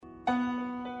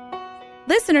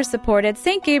Listener-supported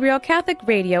St. Gabriel Catholic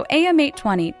Radio AM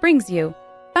 820 brings you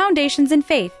Foundations in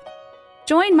Faith.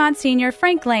 Join Monsignor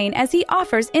Frank Lane as he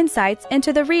offers insights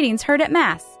into the readings heard at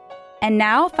Mass. And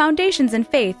now, Foundations in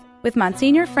Faith with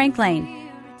Monsignor Frank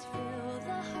Lane.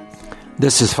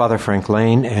 This is Father Frank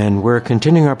Lane, and we're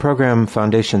continuing our program,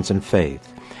 Foundations in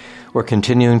Faith. We're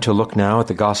continuing to look now at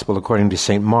the Gospel according to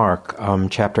St. Mark,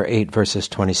 chapter 8, verses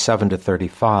 27 to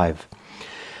 35.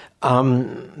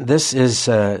 This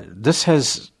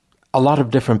has a lot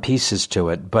of different pieces to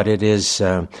it, but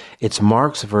it's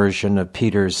Mark's version of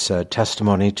Peter's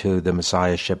testimony to the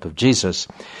Messiahship of Jesus.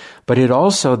 But it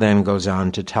also then goes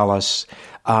on to tell us,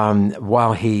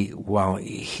 while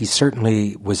he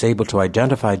certainly was able to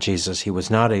identify Jesus, he was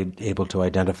not able to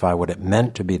identify what it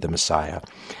meant to be the Messiah.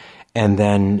 And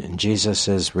then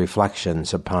Jesus'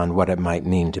 reflections upon what it might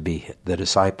mean to be the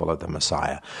disciple of the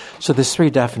Messiah. So there's three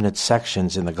definite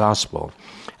sections in the Gospel.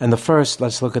 And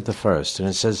let's look at the first. And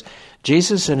it says,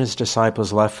 Jesus and his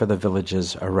disciples left for the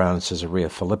villages around Caesarea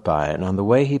Philippi. And on the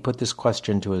way he put this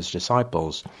question to his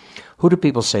disciples, "Who do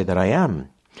people say that I am?"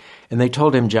 And they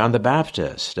told him, "John the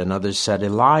Baptist." And others said,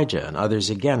 "Elijah." And others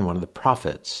again, one of the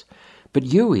prophets. "But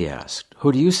you," he asked,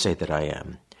 "who do you say that I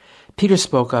am?" Peter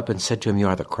spoke up and said to him, "You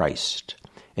are the Christ."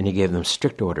 And he gave them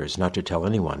strict orders not to tell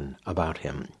anyone about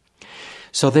him.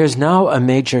 So there's now a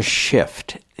major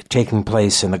shift taking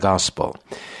place in the gospel,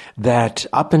 that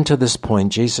up until this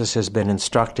point, Jesus has been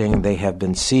instructing, they have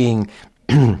been seeing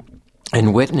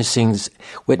and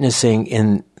witnessing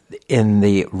in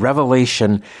the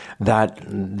revelation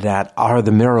that are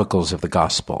the miracles of the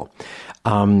gospel.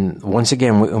 Once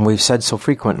again, and we've said so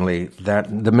frequently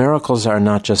that the miracles are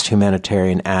not just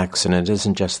humanitarian acts, and it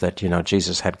isn't just that,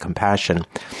 Jesus had compassion.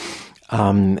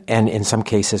 And in some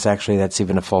cases, actually, that's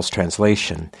even a false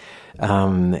translation.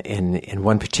 In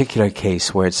one particular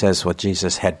case where it says, "Well,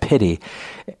 Jesus had pity,"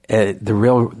 the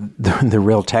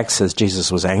real text says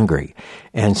Jesus was angry.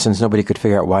 And since nobody could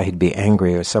figure out why he'd be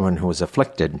angry or someone who was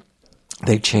afflicted,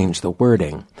 they changed the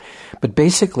wording. But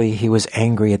basically, he was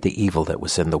angry at the evil that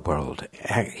was in the world.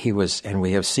 And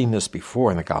we have seen this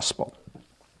before in the gospel.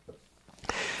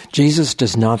 Jesus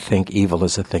does not think evil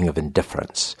is a thing of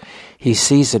indifference. He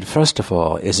sees it, first of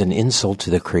all, as an insult to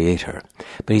the Creator.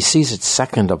 But he sees it,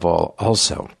 second of all,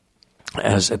 also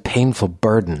as a painful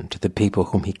burden to the people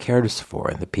whom he cares for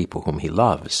and the people whom he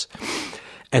loves.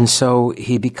 And so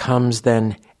he becomes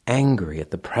then angry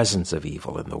at the presence of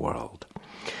evil in the world.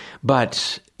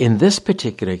 But in this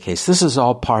particular case, this is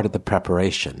all part of the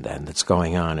preparation then that's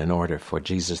going on in order for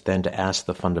Jesus then to ask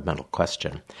the fundamental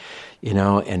question.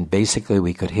 And basically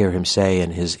we could hear him say in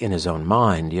his own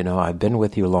mind, I've been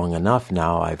with you long enough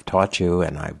now, I've taught you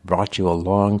and I've brought you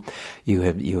along,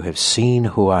 you have seen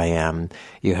who I am,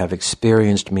 you have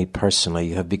experienced me personally,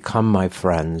 you have become my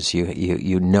friends,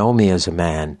 you know me as a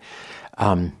man.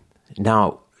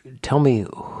 Now tell me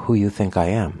who you think I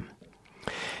am.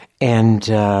 And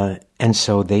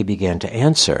so they began to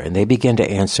answer, and they began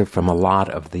to answer from a lot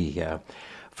of the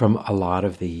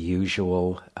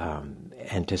usual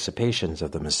anticipations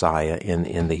of the Messiah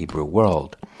in the Hebrew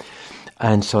world.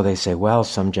 And so they say, well,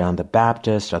 some John the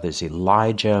Baptist, others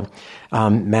Elijah.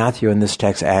 Matthew in this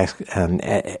text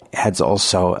adds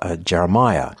also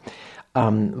Jeremiah.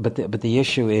 But the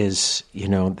issue is,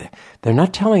 they're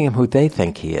not telling him who they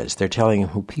think he is. They're telling him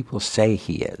who people say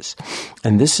he is.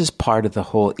 And this is part of the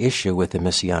whole issue with the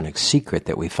messianic secret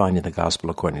that we find in the Gospel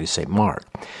according to St. Mark.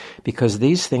 Because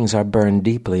these things are burned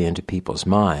deeply into people's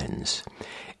minds.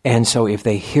 And so if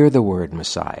they hear the word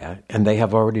Messiah, and they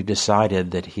have already decided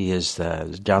that he is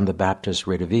John the Baptist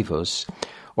redivivus,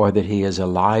 or that he is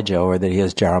Elijah, or that he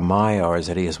is Jeremiah, or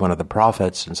that he is one of the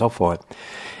prophets, and so forth.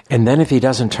 And then if he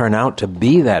doesn't turn out to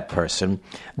be that person,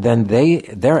 then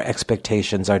their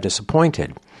expectations are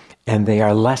disappointed, and they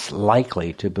are less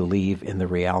likely to believe in the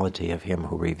reality of him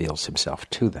who reveals himself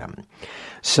to them.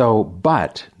 So,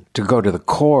 but to go to the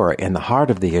core and the heart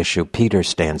of the issue, Peter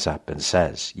stands up and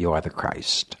says, "You are the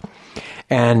Christ."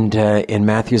 And in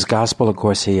Matthew's Gospel, of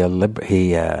course, he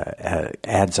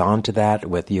adds on to that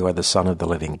with, "You are the Son of the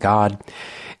living God."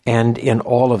 And in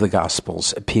all of the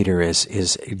Gospels, Peter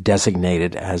is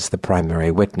designated as the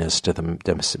primary witness to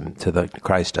the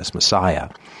Christ as Messiah.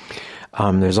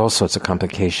 There's all sorts of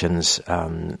complications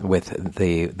with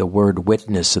the word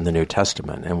witness in the New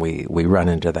Testament, and we run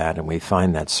into that, and we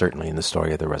find that certainly in the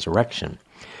story of the resurrection.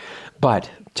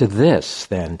 But to this,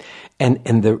 then,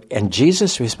 and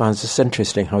Jesus responds. It's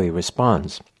interesting how he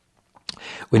responds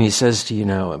when he says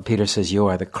to Peter says, "You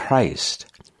are the Christ."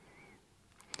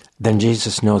 Then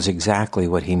Jesus knows exactly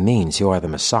what he means. You are the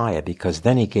Messiah, because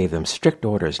then he gave them strict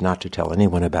orders not to tell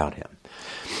anyone about him.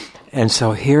 And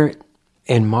so here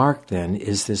in Mark, then,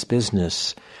 is this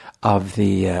business of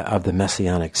the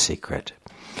messianic secret.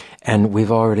 And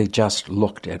we've already just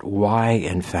looked at why,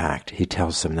 in fact, he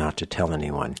tells them not to tell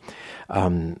anyone.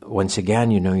 Once again,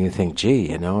 you think,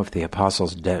 gee, if the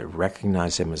apostles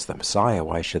recognize him as the Messiah,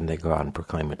 why shouldn't they go out and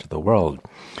proclaim it to the world?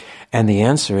 And the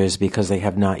answer is because they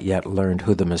have not yet learned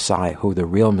who the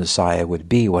real Messiah would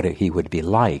be, what he would be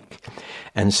like.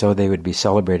 And so they would be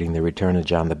celebrating the return of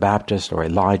John the Baptist or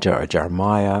Elijah or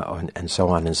Jeremiah and so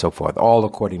on and so forth, all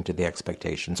according to the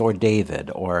expectations, or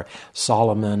David or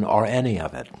Solomon or any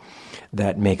of it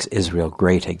that makes Israel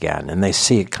great again. And they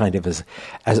see it kind of as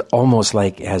almost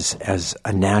like as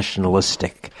a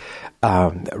nationalistic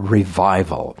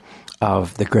revival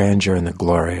of the grandeur and the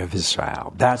glory of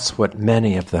Israel. That's what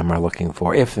many of them are looking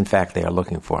for, if in fact they are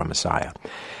looking for a Messiah.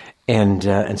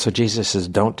 And so Jesus says,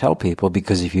 don't tell people,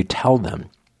 because if you tell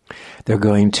them, they're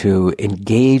going to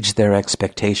engage their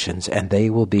expectations and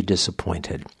they will be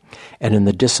disappointed. And in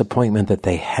the disappointment that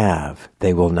they have,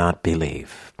 they will not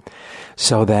believe.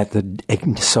 So that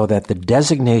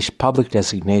the public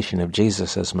designation of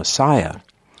Jesus as Messiah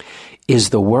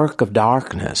is the work of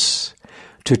darkness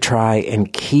to try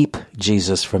and keep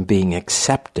Jesus from being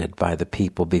accepted by the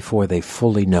people before they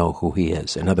fully know who he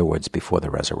is. In other words, before the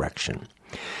resurrection.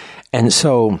 And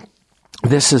so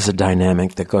this is a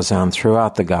dynamic that goes on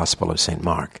throughout the Gospel of St.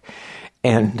 Mark.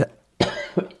 And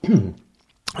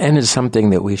is something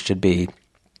that we should be,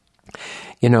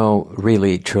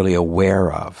 really, truly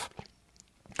aware of.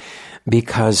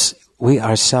 Because we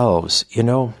ourselves,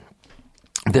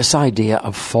 this idea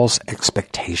of false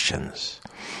expectations,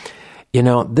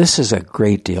 this is a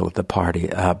great deal of the part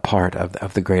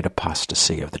of the great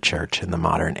apostasy of the church in the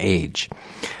modern age.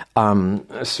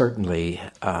 Certainly,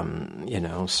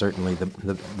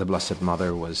 the Blessed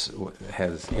Mother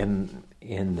has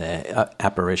in the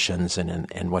apparitions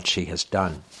and in what she has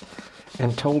done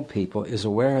and told people, is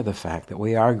aware of the fact that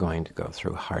we are going to go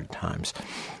through hard times,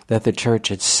 that the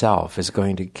church itself is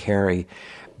going to carry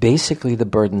basically the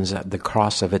burdens, the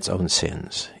cross of its own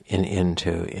sins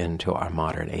into our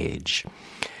modern age,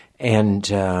 and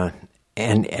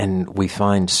we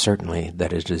find certainly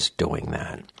that it is doing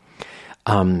that.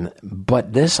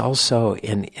 But this also,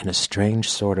 in a strange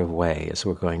sort of way, as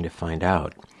we're going to find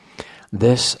out,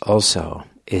 this also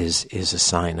is a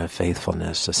sign of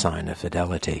faithfulness, a sign of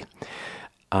fidelity,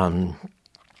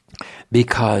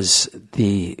 because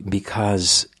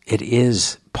it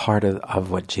is part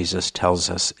of what Jesus tells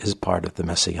us is part of the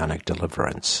messianic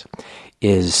deliverance,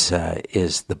 is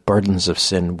the burdens of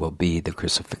sin will be the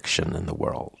crucifixion in the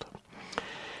world.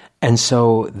 And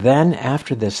so then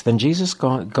after this, then Jesus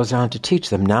goes on to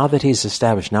teach them, now that he's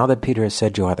established, now that Peter has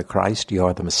said, you are the Christ, you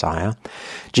are the Messiah,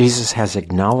 Jesus has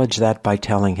acknowledged that by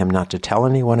telling him not to tell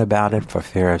anyone about it for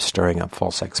fear of stirring up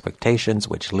false expectations,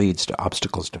 which leads to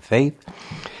obstacles to faith.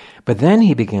 But then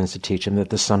he begins to teach him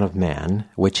that the Son of Man,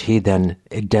 which he then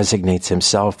designates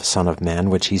himself Son of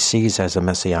Man, which he sees as a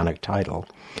messianic title,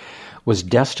 was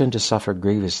destined to suffer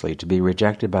grievously, to be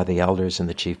rejected by the elders and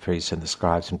the chief priests and the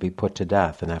scribes, and be put to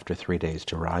death, and after 3 days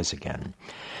to rise again.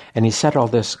 And he said all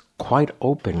this quite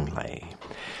openly.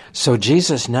 So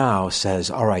Jesus now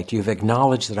says, all right, you've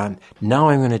acknowledged that I'm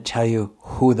going to tell you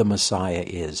who the Messiah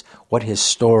is, what his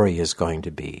story is going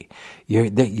to be.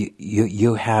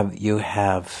 You have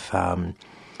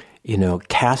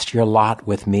cast your lot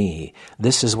with me.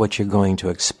 This is what you're going to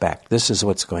expect. This is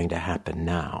what's going to happen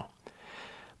now.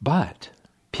 But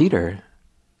Peter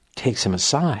takes him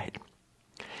aside,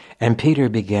 and Peter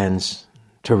begins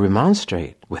to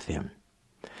remonstrate with him.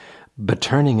 But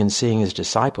turning and seeing his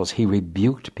disciples, he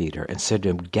rebuked Peter and said to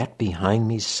him, get behind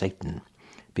me, Satan,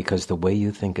 because the way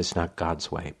you think is not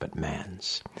God's way, but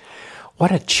man's.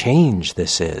 What a change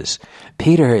this is.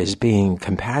 Peter is being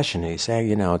compassionate. He's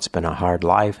saying, it's been a hard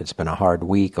life, it's been a hard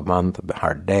week, a month, a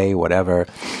hard day, whatever.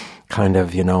 Kind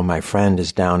of, my friend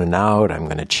is down and out. I'm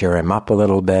going to cheer him up a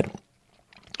little bit.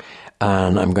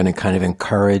 And I'm going to kind of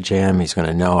encourage him. He's going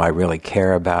to know I really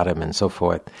care about him and so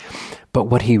forth. But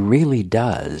what he really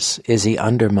does is he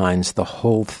undermines the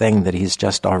whole thing that he's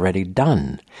just already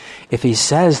done. If he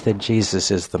says that Jesus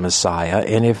is the Messiah,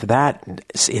 and if that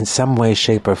in some way,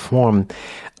 shape, or form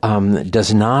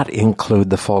does not include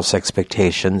the false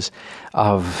expectations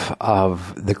of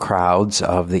the crowds,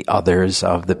 of the others,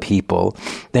 of the people,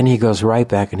 then he goes right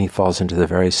back and he falls into the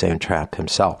very same trap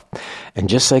himself. And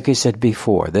just like I said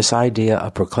before, this idea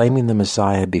of proclaiming the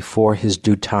Messiah before his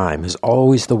due time is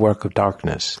always the work of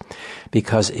darkness,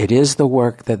 because it is the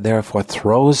work that therefore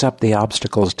throws up the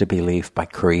obstacles to belief by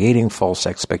creating false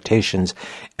expectations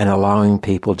and allowing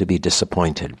people to be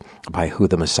disappointed by who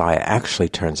the Messiah actually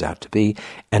turns out to be,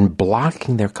 and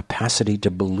blocking their capacity to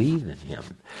believe in him.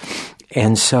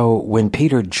 And so when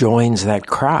Peter joins that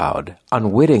crowd,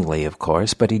 unwittingly, of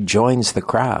course, but he joins the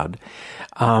crowd,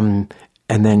 and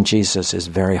then Jesus is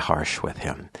very harsh with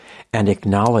him and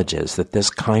acknowledges that this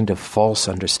kind of false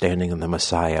understanding of the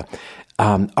Messiah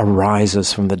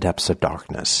arises from the depths of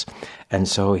darkness. And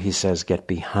so he says, "Get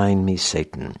behind me,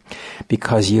 Satan,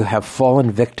 because you have fallen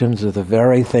victims of the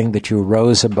very thing that you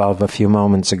rose above a few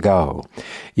moments ago.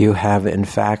 You have, in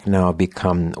fact, now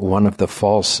become one of the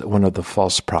false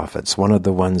prophets, one of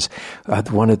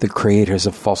the creators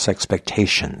of false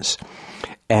expectations.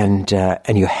 And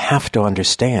you have to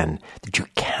understand that you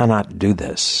cannot do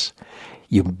this.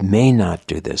 You may not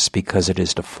do this because it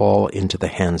is to fall into the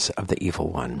hands of the evil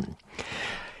one."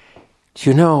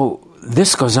 You know,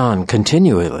 this goes on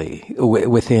continually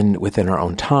within our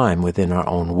own time, within our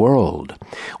own world.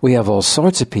 We have all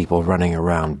sorts of people running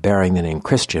around bearing the name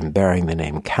Christian, bearing the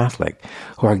name Catholic,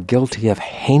 who are guilty of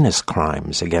heinous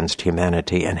crimes against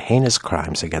humanity and heinous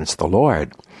crimes against the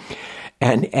Lord.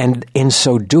 And in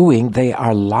so doing, they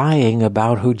are lying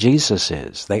about who Jesus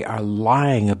is. They are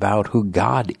lying about who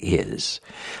God is.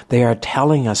 They are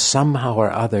telling us somehow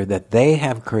or other that they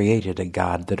have created a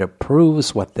God that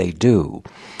approves what they do,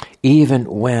 even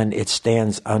when it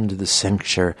stands under the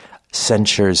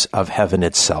censures of heaven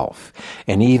itself,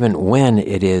 and even when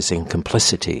it is in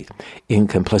complicity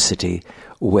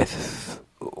with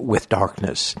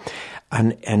darkness.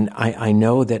 And I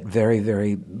know that very,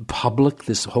 very public,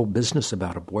 this whole business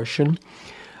about abortion,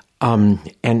 and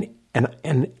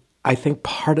I think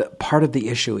part of the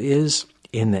issue is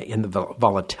in the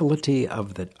volatility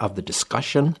of the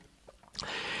discussion,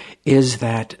 is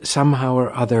that somehow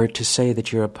or other to say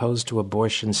that you're opposed to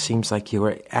abortion seems like you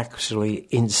are actually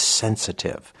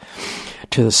insensitive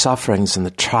to the sufferings and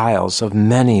the trials of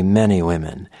many, many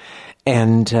women.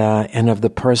 And of the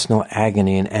personal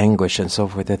agony and anguish and so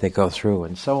forth that they go through,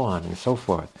 and so on and so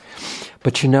forth.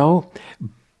 But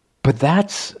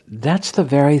that's the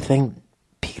very thing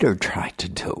Peter tried to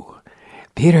do.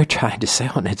 Peter tried to say,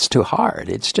 "Oh, it's too hard.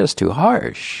 It's just too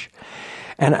harsh."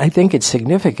 And I think it's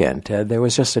significant. There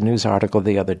was just a news article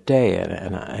the other day,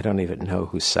 and I don't even know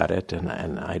who said it, and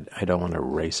I don't want to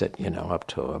raise it, up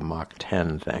to a Mach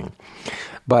 10 thing,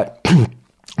 but.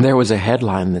 There was a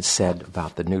headline that said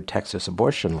about the new Texas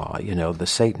abortion law, the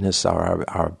Satanists are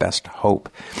our best hope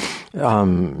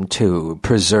to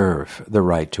preserve the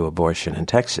right to abortion in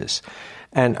Texas.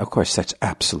 And of course, that's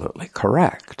absolutely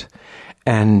correct.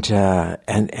 And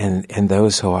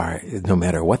those who are, no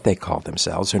matter what they call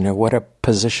themselves or no what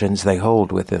positions they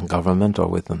hold within government or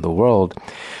within the world,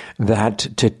 that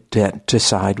to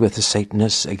side with the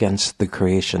Satanists against the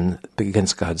creation,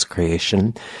 against God's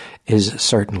creation, is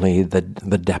certainly the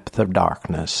depth of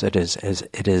darkness. It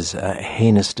is a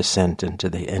heinous descent into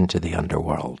the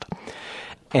underworld,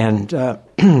 and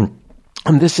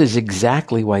this is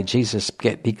exactly why Jesus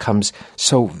becomes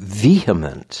so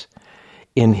vehement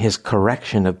in his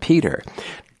correction of Peter.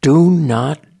 Do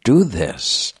not do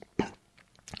this.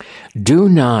 Do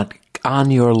not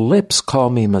on your lips call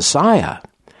me Messiah,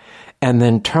 and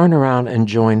then turn around and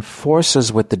join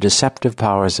forces with the deceptive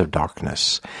powers of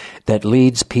darkness that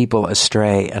leads people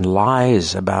astray and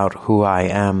lies about who I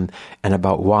am and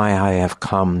about why I have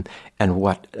come and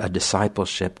what a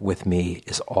discipleship with me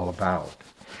is all about.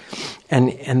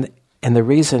 And the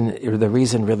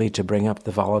reason really to bring up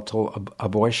the volatile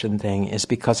abortion thing is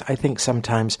because I think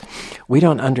sometimes we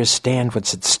don't understand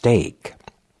what's at stake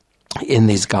in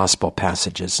these gospel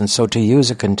passages. And so to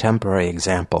use a contemporary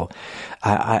example,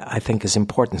 I think is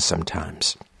important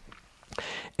sometimes.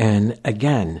 And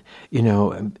again,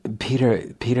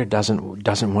 Peter doesn't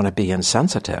want to be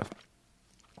insensitive.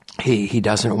 He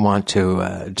doesn't want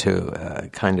to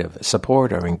kind of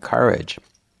support or encourage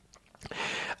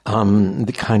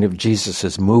the kind of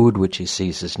Jesus's mood which he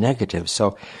sees as negative.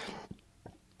 So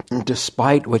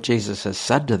despite what Jesus has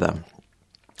said to them,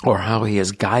 or how he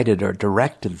has guided or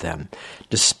directed them,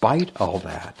 despite all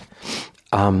that,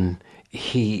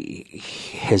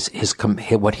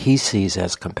 what he sees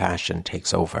as compassion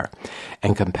takes over,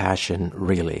 and compassion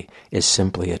really is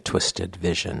simply a twisted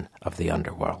vision of the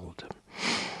underworld.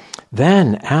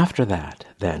 Then, after that,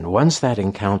 once that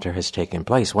encounter has taken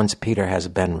place, once Peter has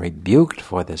been rebuked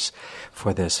for this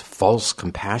false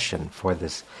compassion, for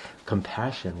this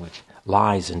compassion which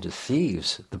lies and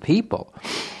deceives the people,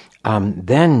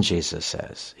 then Jesus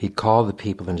says, he called the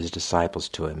people and his disciples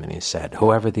to him, and he said,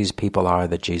 whoever these people are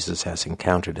that Jesus has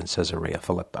encountered in Caesarea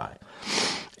Philippi.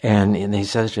 And he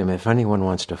says to him, if anyone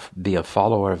wants to be a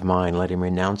follower of mine, let him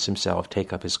renounce himself,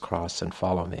 take up his cross, and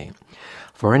follow me.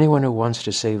 For anyone who wants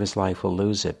to save his life will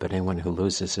lose it, but anyone who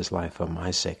loses his life for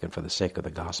my sake and for the sake of the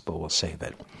gospel will save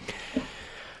it.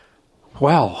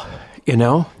 Well,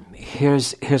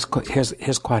 here's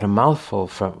quite a mouthful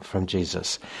from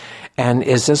Jesus. And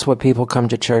is this what people come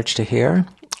to church to hear?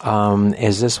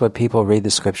 Is this what people read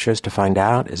the scriptures to find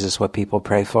out? Is this what people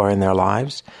pray for in their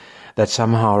lives? That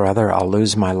somehow or other I'll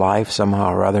lose my life,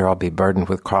 somehow or other I'll be burdened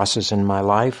with crosses in my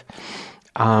life?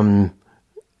 I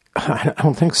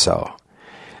don't think so.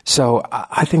 So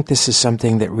I think this is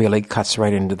something that really cuts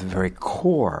right into the very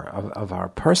core of our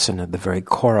person, at the very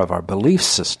core of our belief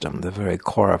system, the very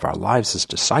core of our lives as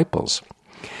disciples.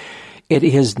 It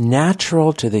is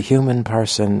natural to the human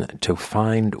person to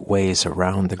find ways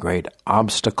around the great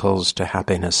obstacles to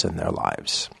happiness in their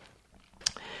lives.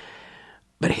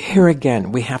 But here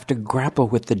again, we have to grapple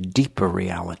with the deeper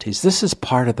realities. This is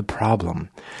part of the problem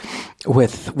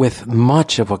with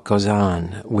much of what goes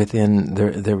on within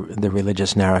the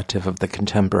religious narrative of the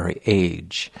contemporary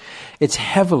age. It's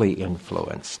heavily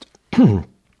influenced,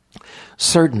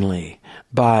 certainly,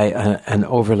 by an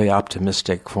overly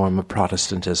optimistic form of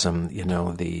Protestantism,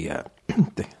 the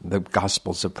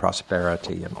Gospels of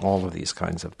prosperity and all of these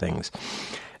kinds of things,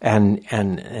 and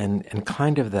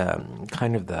kind of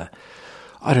the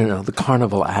the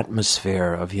carnival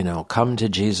atmosphere of, come to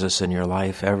Jesus in your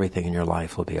life, everything in your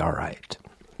life will be all right.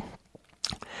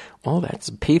 Well,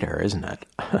 that's Peter, isn't it?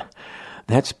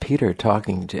 That's Peter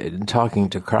talking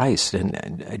to Christ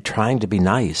and trying to be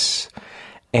nice.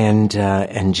 And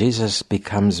Jesus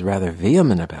becomes rather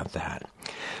vehement about that.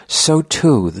 So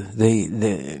too,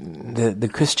 the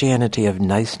Christianity of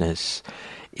niceness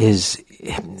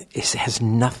has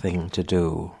nothing to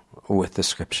do with the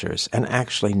scriptures, and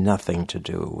actually nothing to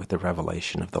do with the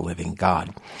revelation of the living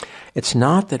God. It's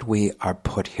not that we are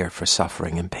put here for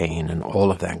suffering and pain and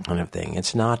all of that kind of thing.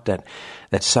 It's not that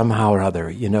somehow or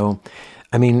other,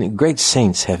 great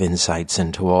saints have insights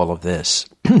into all of this.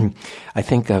 I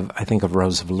think of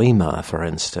Rose of Lima, for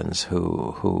instance,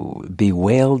 who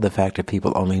bewailed the fact that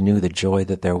people only knew the joy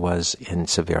that there was in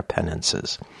severe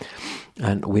penances.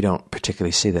 And we don't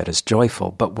particularly see that as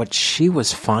joyful. But what she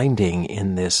was finding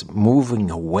in this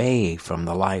moving away from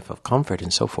the life of comfort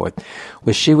and so forth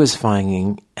was she was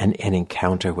finding an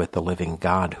encounter with the living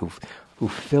God who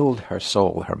filled her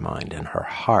soul, her mind, and her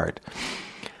heart.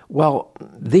 Well,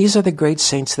 these are the great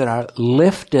saints that are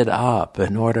lifted up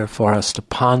in order for us to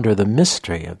ponder the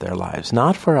mystery of their lives,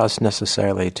 not for us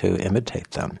necessarily to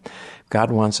imitate them.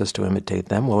 God wants us to imitate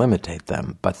them, we'll imitate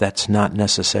them, but that's not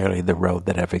necessarily the road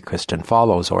that every Christian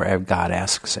follows or God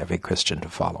asks every Christian to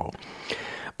follow.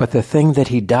 But the thing that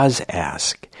he does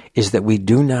ask is that we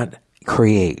do not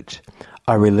create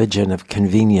a religion of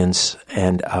convenience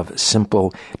and of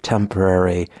simple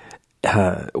temporary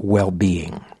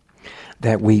well-being.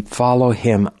 That we follow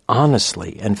him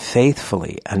honestly and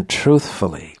faithfully and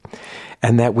truthfully,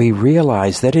 and that we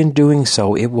realize that in doing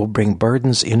so it will bring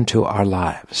burdens into our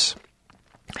lives.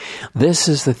 This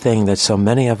is the thing that so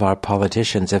many of our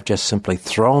politicians have just simply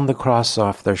thrown the cross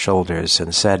off their shoulders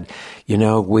and said,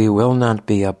 we will not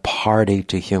be a party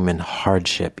to human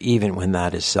hardship, even when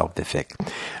that is salvific.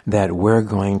 That we're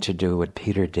going to do what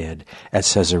Peter did at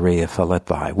Caesarea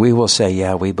Philippi. We will say,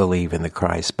 yeah, we believe in the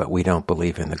Christ, but we don't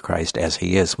believe in the Christ as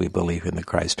he is. We believe in the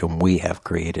Christ whom we have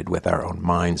created with our own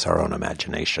minds, our own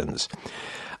imaginations.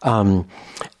 And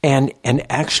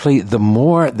actually, the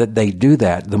more that they do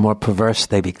that, the more perverse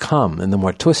they become, and the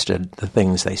more twisted the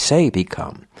things they say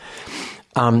become.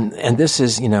 And this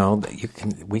is,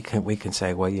 we can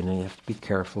say, well, you have to be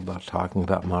careful about talking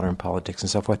about modern politics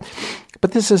and so forth.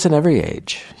 But this is in every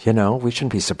age, we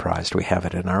shouldn't be surprised we have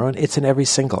it in our own. It's in every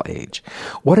single age.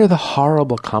 What are the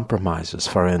horrible compromises,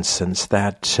 for instance,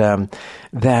 that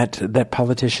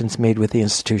politicians made with the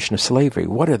institution of slavery?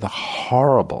 What are the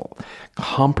horrible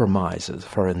compromises,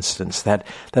 for instance, that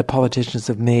politicians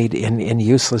have made in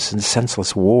useless and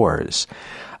senseless wars?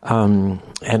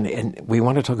 And we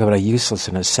want to talk about a useless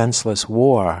and a senseless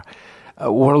war.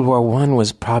 World War I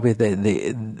was probably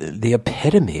the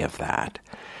epitome of that.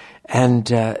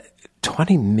 And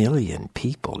 20 million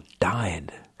people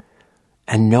died,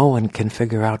 and no one can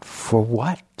figure out for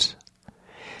what.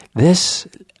 These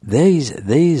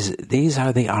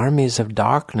are the armies of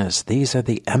darkness. These are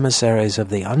the emissaries of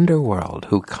the underworld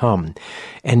who come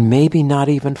and maybe not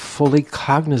even fully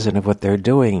cognizant of what they're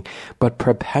doing, but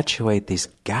perpetuate these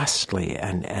ghastly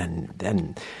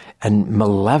and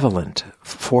malevolent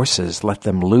forces, let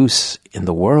them loose in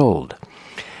the world.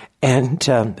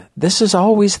 And this is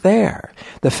always there.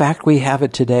 The fact we have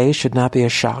it today should not be a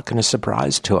shock and a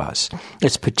surprise to us.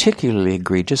 It's particularly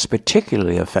egregious,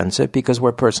 particularly offensive, because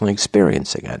we're personally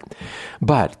experiencing it.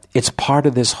 But it's part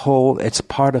of this whole, it's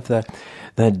part of the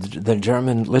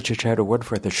German literature had a word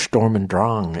for it, the Sturm und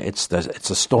Drang. It's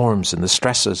the storms and the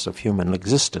stresses of human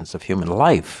existence, of human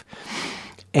life.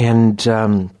 And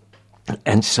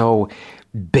so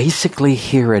basically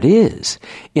here it is,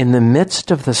 in the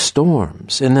midst of the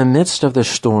storms, in the midst of the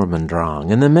Sturm und Drang,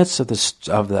 in the midst of the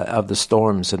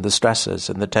storms and the stresses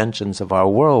and the tensions of our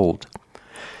world,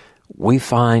 we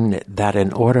find that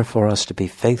in order for us to be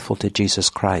faithful to Jesus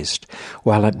Christ,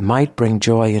 while it might bring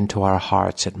joy into our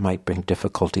hearts, it might bring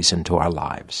difficulties into our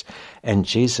lives. And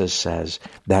Jesus says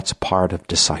that's part of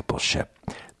discipleship.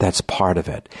 That's part of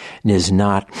it. And is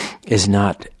not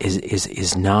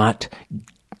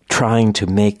trying to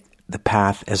make the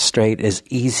path as straight, as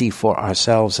easy for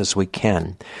ourselves as we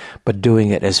can, but doing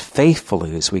it as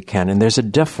faithfully as we can. And there's a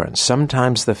difference.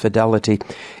 Sometimes the fidelity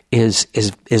is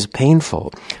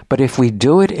painful. But if we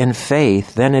do it in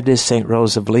faith, then it is St.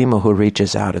 Rose of Lima who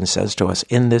reaches out and says to us,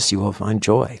 in this you will find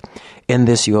joy. In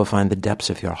this you will find the depths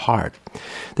of your heart.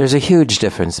 There's a huge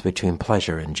difference between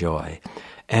pleasure and joy.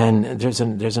 And there's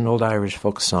an old Irish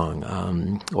folk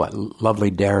song,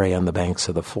 Lovely Derry on the Banks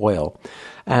of the Foyle.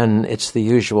 And it's the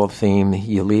usual theme.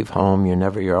 You leave home,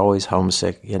 you're always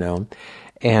homesick,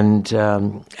 And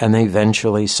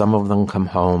eventually some of them come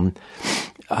home.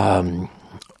 And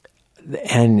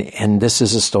this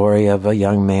is a story of a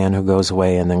young man who goes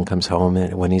away and then comes home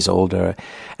when he's older.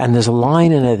 And there's a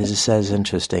line in it that says,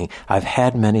 interesting, I've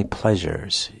had many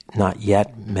pleasures, not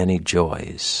yet many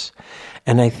joys.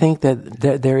 And I think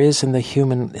that there is in the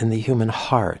human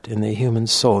heart, in the human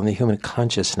soul, in the human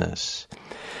consciousness,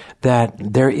 that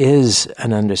there is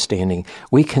an understanding.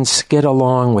 We can skid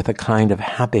along with a kind of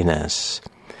happiness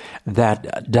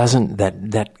that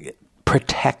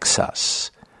protects us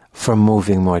from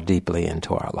moving more deeply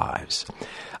into our lives.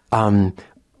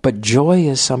 But joy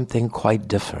is something quite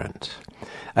different.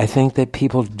 I think that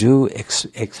people do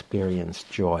experience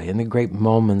joy in the great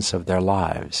moments of their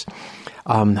lives.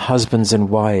 Husbands and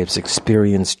wives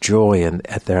experience joy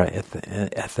at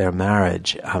their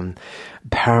marriage.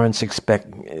 Parents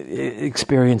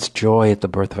experience joy at the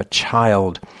birth of a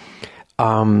child.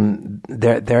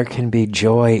 There can be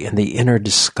joy in the inner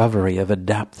discovery of a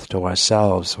depth to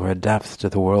ourselves or a depth to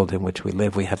the world in which we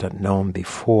live we hadn't known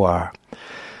before.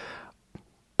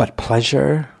 But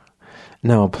pleasure?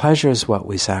 No, pleasure is what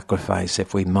we sacrifice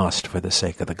if we must for the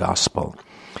sake of the gospel.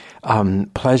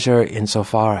 Pleasure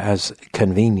insofar as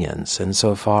convenience,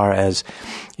 insofar as,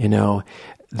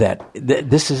 that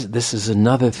this is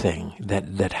another thing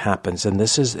that happens, and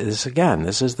this is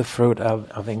the fruit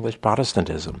of English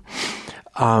Protestantism,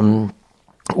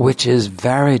 which is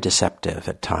very deceptive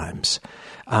at times.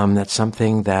 That's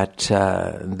something that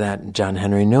John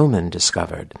Henry Newman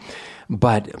discovered.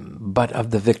 But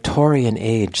of the Victorian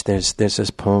age, there's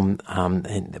this poem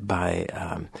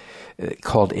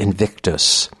called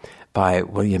Invictus by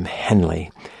William Henley.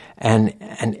 And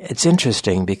it's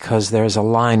interesting because there's a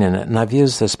line in it, and I've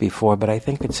used this before, but I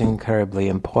think it's an incredibly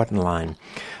important line,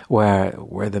 where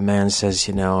the man says,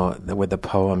 where the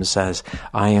poem says,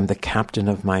 I am the captain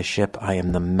of my ship, I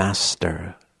am the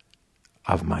master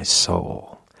of my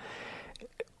soul.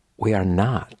 We are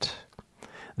not.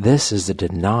 This is the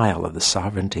denial of the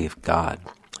sovereignty of God.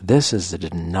 This is the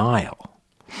denial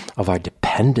of our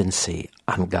dependency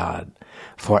on God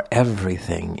for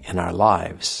everything in our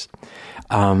lives.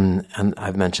 And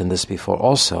I've mentioned this before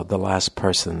also. The last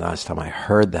time I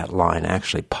heard that line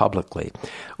actually publicly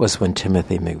was when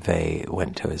Timothy McVeigh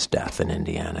went to his death in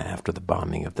Indiana after the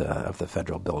bombing of the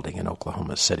federal building in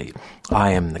Oklahoma City.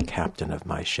 I am the captain of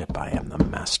my ship. I am the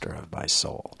master of my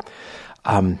soul.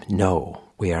 No,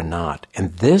 we are not.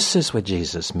 And this is what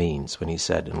Jesus means when he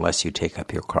said, unless you take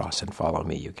up your cross and follow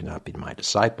me, you cannot be my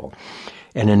disciple.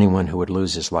 And anyone who would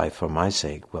lose his life for my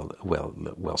sake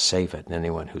will save it. And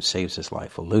anyone who saves his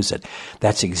life will lose it.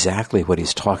 That's exactly what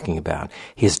he's talking about.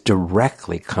 He's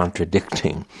directly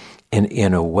contradicting,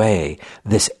 in a way,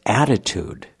 this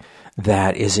attitude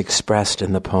that is expressed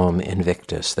in the poem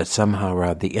Invictus, that somehow or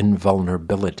other the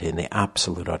invulnerability and the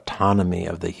absolute autonomy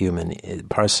of the human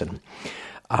person,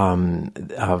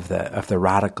 of the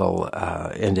radical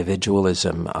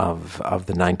individualism of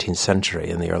the 19th century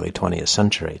and the early 20th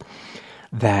century,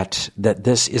 that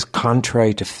this is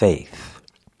contrary to faith,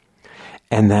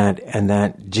 and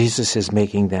that Jesus is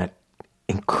making that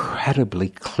incredibly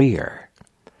clear,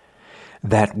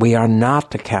 that we are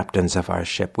not the captains of our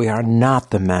ship. We are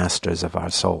not the masters of our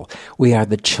soul. We are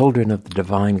the children of the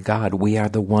divine God. We are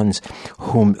the ones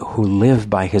who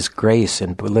live by His grace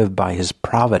and live by His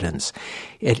providence.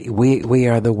 We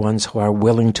are the ones who are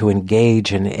willing to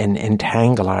engage and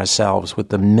entangle ourselves with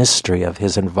the mystery of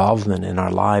His involvement in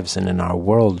our lives and in our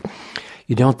world.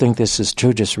 You don't think this is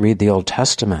true? Just read the Old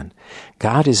Testament.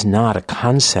 God is not a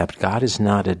concept. God is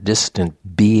not a distant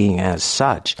being as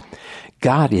such.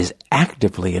 God is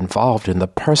actively involved in the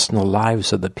personal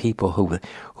lives of the people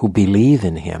who believe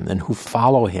in Him and who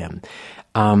follow Him.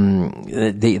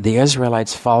 The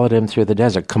Israelites followed Him through the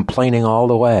desert, complaining all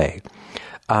the way,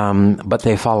 but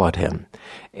they followed Him.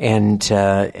 And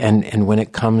when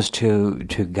it comes to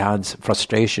God's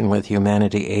frustration with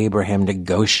humanity, Abraham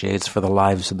negotiates for the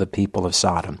lives of the people of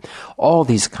Sodom. All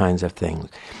these kinds of things.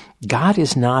 God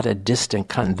is not a distant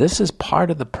country. This is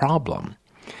part of the problem.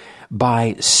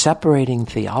 By separating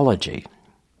theology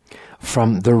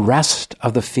from the rest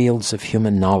of the fields of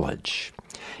human knowledge,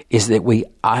 is that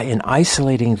in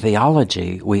isolating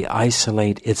theology, we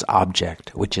isolate its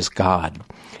object, which is God.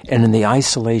 And in the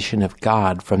isolation of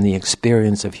God from the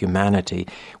experience of humanity,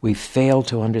 we fail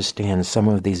to understand some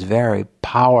of these very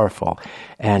powerful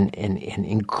and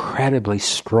incredibly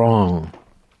strong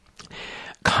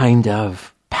kind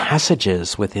of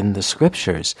passages within the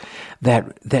Scriptures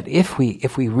that if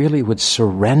we really would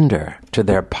surrender to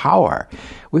their power,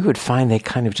 we would find they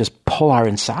kind of just pull our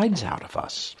insides out of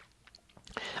us.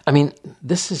 I mean,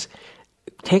 this is,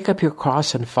 take up your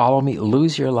cross and follow me,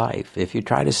 lose your life. If you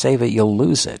try to save it, you'll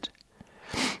lose it.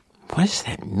 What does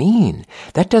that mean?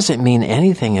 That doesn't mean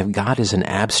anything if God is an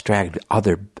abstract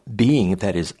other being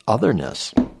that is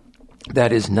otherness,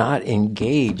 that is not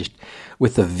engaged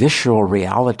with the visceral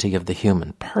reality of the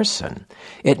human person.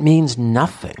 It means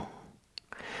nothing.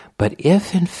 But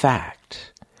if, in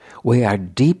fact, we are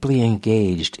deeply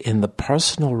engaged in the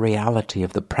personal reality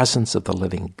of the presence of the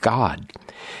living God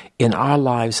in our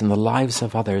lives and the lives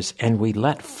of others, and we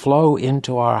let flow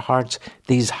into our hearts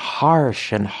these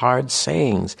harsh and hard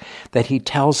sayings that He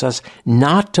tells us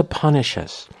not to punish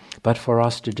us, but for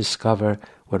us to discover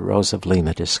what Rose of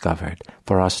Lima discovered,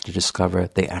 for us to discover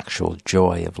the actual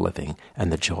joy of living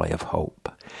and the joy of hope.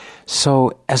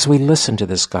 So as we listen to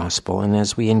this gospel and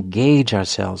as we engage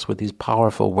ourselves with these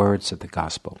powerful words of the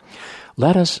gospel,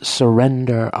 let us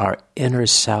surrender our inner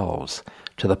selves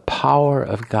to the power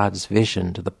of God's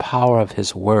vision, to the power of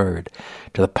His word,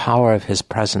 to the power of His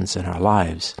presence in our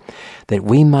lives, that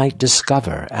we might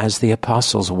discover, as the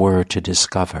apostles were to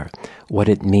discover, what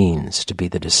it means to be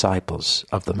the disciples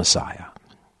of the Messiah.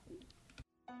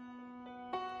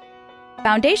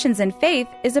 Foundations in Faith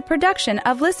is a production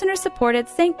of listener-supported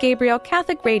St. Gabriel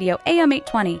Catholic Radio AM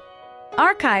 820.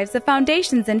 Archives of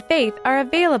Foundations in Faith are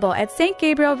available at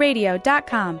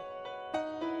stgabrielradio.com.